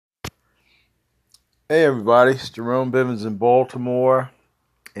Hey everybody, it's Jerome Bivens in Baltimore,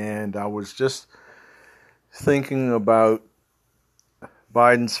 and I was just thinking about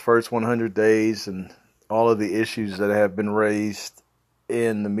Biden's first 100 days and all of the issues that have been raised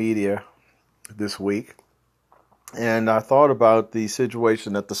in the media this week. And I thought about the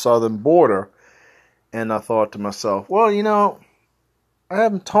situation at the southern border, and I thought to myself, well, I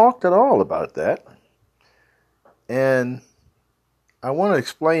haven't talked at all about that. And I want to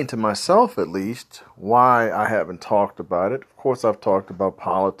explain to myself, at least, why I haven't talked about it. Of course, I've talked about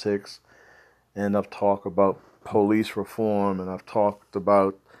politics, and I've talked about police reform, and I've talked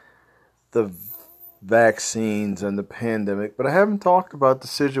about the vaccines and the pandemic, but I haven't talked about the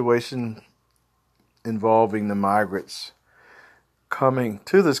situation involving the migrants coming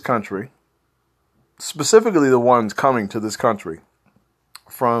to this country, specifically the ones coming to this country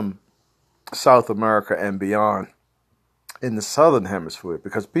from South America and beyond in the southern hemisphere,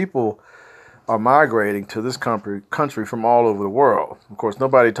 because people are migrating to this country from all over the world. Of course,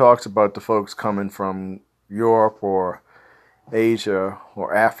 nobody talks about the folks coming from Europe or Asia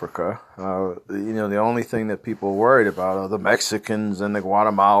or Africa. The only thing that people are worried about are the Mexicans and the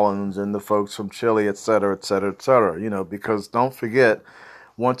Guatemalans and the folks from Chile, et cetera, et cetera, et cetera. Because don't forget,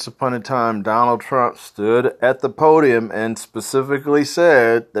 once upon a time, Donald Trump stood at the podium and specifically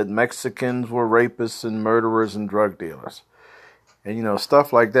said that Mexicans were rapists and murderers and drug dealers. And,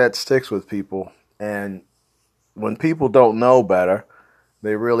 stuff like that sticks with people. And when people don't know better,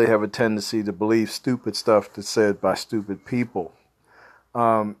 they really have a tendency to believe stupid stuff that's said by stupid people.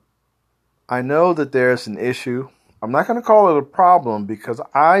 I know that there's an issue. I'm not going to call it a problem because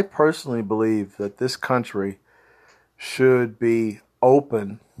I personally believe that this country should be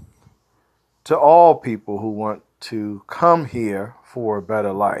open to all people who want to come here for a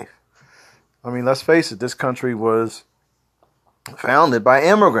better life. I mean, let's face it, this country was founded by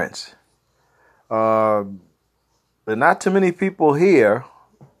immigrants. There are not too many people here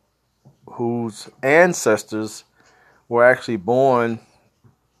whose ancestors were actually born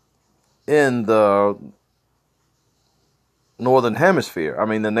in the northern hemisphere. I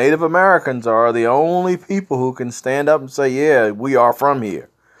mean, the Native Americans are the only people who can stand up and say, yeah, we are from here.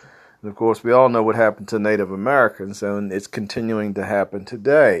 And of course, we all know what happened to Native Americans, and it's continuing to happen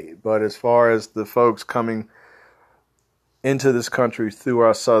today. But as far as the folks coming into this country through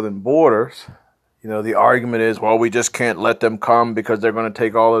our southern borders, the argument is, well, we just can't let them come because they're going to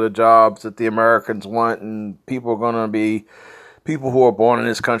take all of the jobs that the Americans want, and people who are born in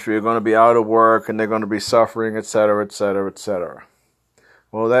this country are going to be out of work, and they're going to be suffering, et cetera, et cetera, et cetera.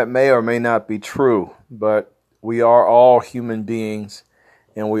 Well, that may or may not be true, but we are all human beings,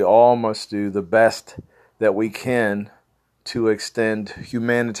 and we all must do the best that we can to extend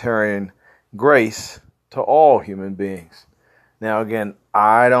humanitarian grace to all human beings. Now, again,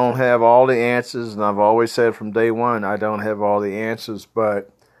 I don't have all the answers, and I've always said from day one, I don't have all the answers,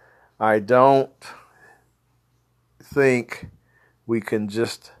 but I don't think we can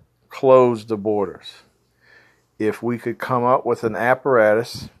just close the borders. If we could come up with an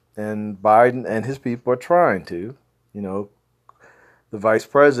apparatus, and Biden and his people are trying to, the vice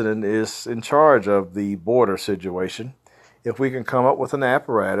president is in charge of the border situation. If we can come up with an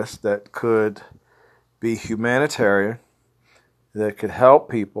apparatus that could be humanitarian, that could help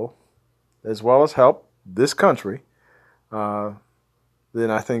people as well as help this country, then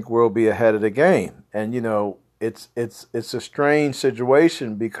I think we'll be ahead of the game. And it's a strange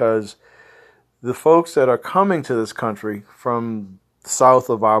situation because the folks that are coming to this country from south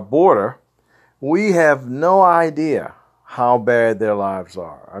of our border, we have no idea how bad their lives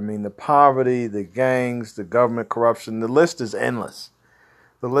are. I mean, the poverty, the gangs, the government corruption, the list is endless.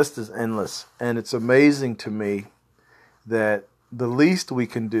 The list is endless. And it's amazing to me that the least we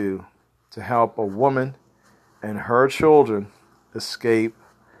can do to help a woman and her children escape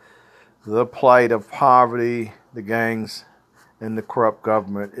the plight of poverty, the gangs, and the corrupt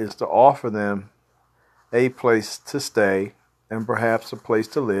government is to offer them a place to stay and perhaps a place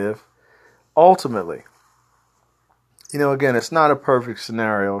to live. Ultimately, again, it's not a perfect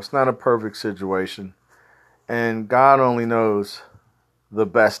scenario. It's not a perfect situation. And God only knows the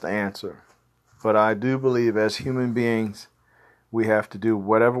best answer. But I do believe as human beings, we have to do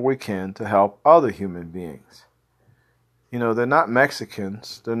whatever we can to help other human beings. They're not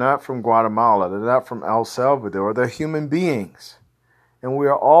Mexicans. They're not from Guatemala. They're not from El Salvador. They're human beings. And we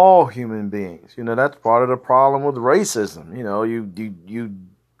are all human beings. That's part of the problem with racism. You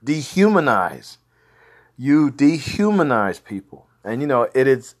dehumanize. You dehumanize people. And, it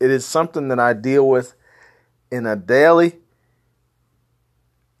is something that I deal with in a daily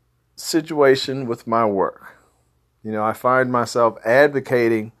situation with my work. I find myself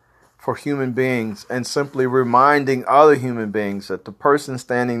advocating for human beings and simply reminding other human beings that the person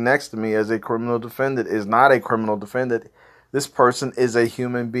standing next to me as a criminal defendant is not a criminal defendant. This person is a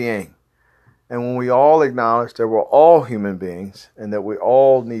human being. And when we all acknowledge that we're all human beings and that we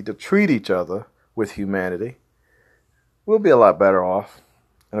all need to treat each other with humanity, we'll be a lot better off.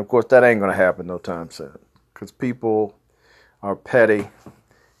 And of course, that ain't going to happen no time soon, because people are petty,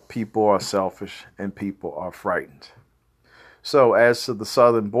 people are selfish, and people are frightened. So as to the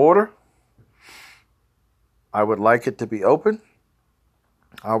southern border, I would like it to be open.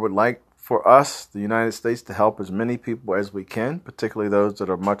 I would like for us, the United States, to help as many people as we can, particularly those that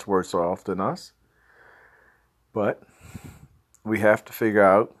are much worse off than us. But we have to figure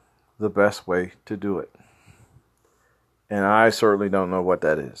out the best way to do it. And I certainly don't know what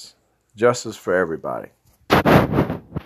that is. Justice for everybody.